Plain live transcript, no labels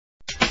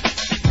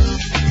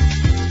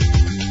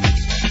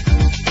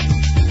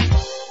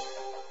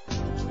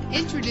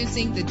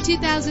Introducing the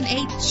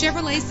 2008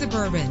 Chevrolet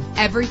Suburban.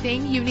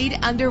 Everything you need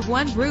under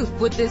one roof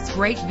with this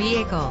great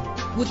vehicle.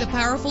 With a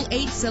powerful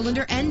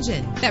 8-cylinder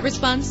engine that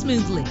responds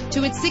smoothly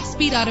to its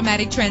 6-speed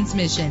automatic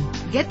transmission.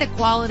 Get the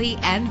quality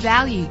and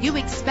value you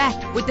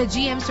expect with the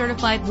GM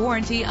certified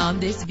warranty on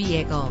this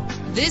vehicle.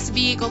 This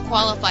vehicle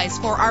qualifies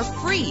for our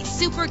free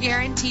Super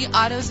Guarantee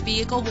Autos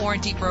Vehicle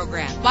Warranty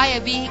Program. Buy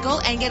a vehicle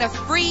and get a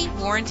free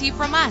warranty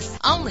from us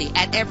only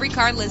at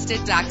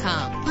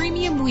everycarlisted.com.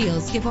 Premium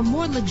wheels give a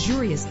more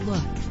luxurious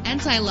look.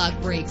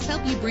 Anti-lock brakes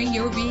help you bring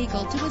your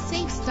vehicle to a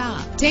safe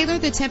stop. Tailor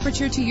the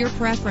temperature to your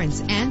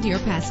preference and your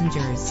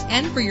passengers.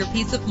 And for your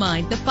peace of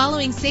mind, the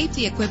following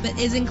safety equipment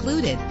is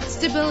included: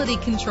 stability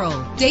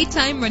control,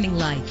 daytime running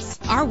lights.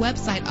 Our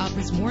website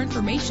offers more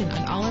information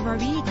on all of our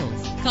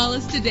vehicles. Call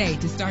us today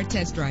to start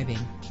test driving.